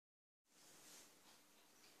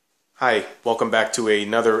Hi, welcome back to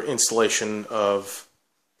another installation of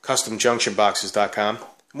CustomJunctionBoxes.com.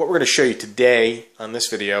 What we're going to show you today on this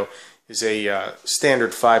video is a standard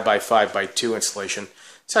 5x5x2 installation.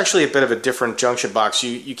 It's actually a bit of a different junction box.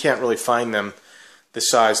 You can't really find them this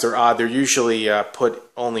size. They're odd. They're usually put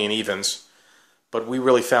only in evens, but we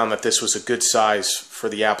really found that this was a good size for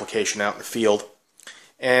the application out in the field.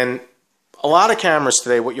 And a lot of cameras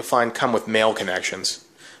today, what you'll find, come with male connections.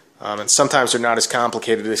 And sometimes they're not as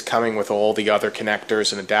complicated as coming with all the other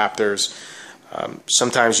connectors and adapters.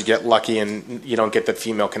 Sometimes you get lucky and you don't get the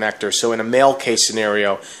female connector. So in a male case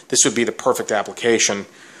scenario, this would be the perfect application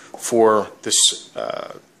for this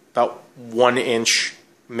about 1 inch,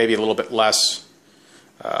 maybe a little bit less,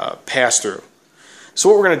 pass-through. So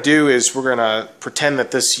what we're going to do is we're going to pretend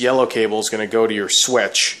that this yellow cable is going to go to your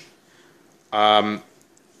switch.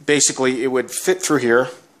 Basically, it would fit through here.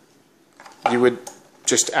 You would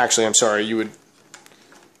you would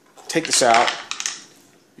take this out,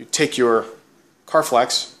 you take your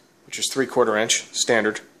Carflex, which is 3/4 inch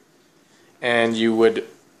standard, and you would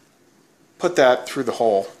put that through the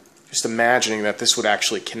hole, just imagining that this would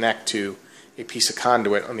actually connect to a piece of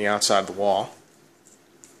conduit on the outside of the wall.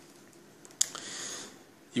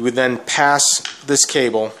 You would then pass this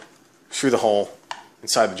cable through the hole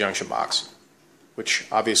inside the junction box, which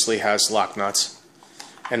obviously has lock nuts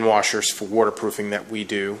and washers for waterproofing that we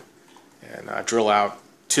do, and drill out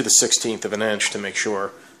to the 1/16 of an inch to make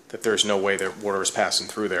sure that there's no way that water is passing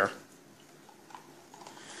through there.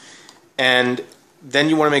 And then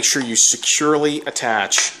you want to make sure you securely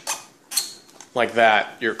attach, like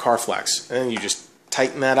that, your Carflex, and then you just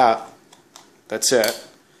tighten that up. That's it,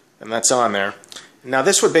 and that's on there. Now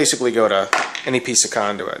this would basically go to any piece of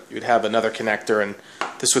conduit. You'd have another connector, and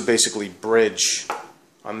this would basically bridge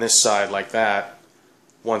on this side like that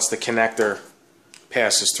once the connector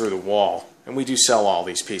passes through the wall. And we do sell all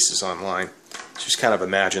these pieces online. Just kind of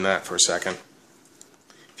imagine that for a second.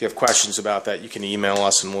 If you have questions about that, you can email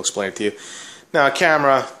us and we'll explain it to you. Now a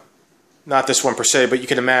camera, not this one per se, but you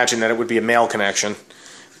can imagine that it would be a male connection,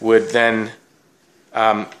 would then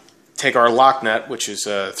take our lock nut, which is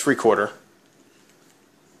 3/4,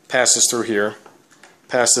 pass this through here,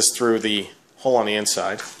 pass this through the hole on the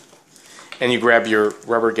inside, and you grab your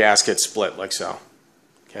rubber gasket split like so.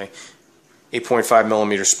 Okay, 8.5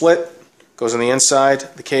 millimeter split goes on the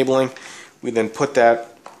inside, the cabling. We then put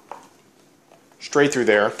that straight through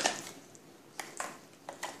there.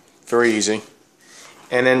 Very easy.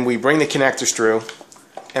 And then we bring the connectors through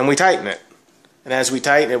and we tighten it. And as we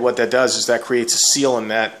tighten it, what that does is that creates a seal in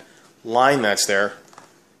that line that's there,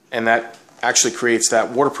 and that actually creates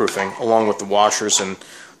that waterproofing along with the washers and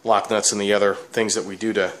lock nuts and the other things that we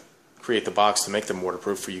do to create the box to make them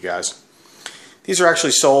waterproof for you guys. These are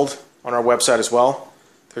actually sold on our website as well.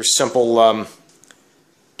 They're simple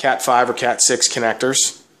Cat 5 or Cat 6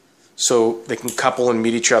 connectors, so they can couple and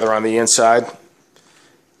meet each other on the inside.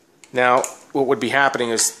 Now what would be happening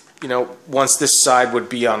is, once this side would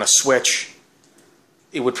be on a switch,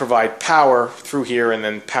 it would provide power through here and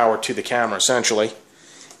then power to the camera essentially.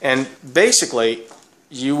 And basically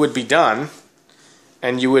you would be done,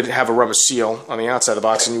 and you would have a rubber seal on the outside of the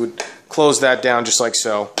box, and you would close that down just like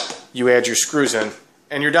so. You add your screws in,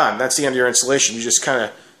 and you're done. That's the end of your installation. You just kind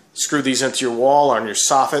of screw these into your wall or on your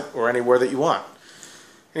soffit or anywhere that you want.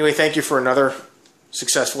 Anyway, thank you for another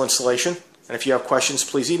successful installation, and if you have questions,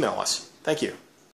 please email us. Thank you.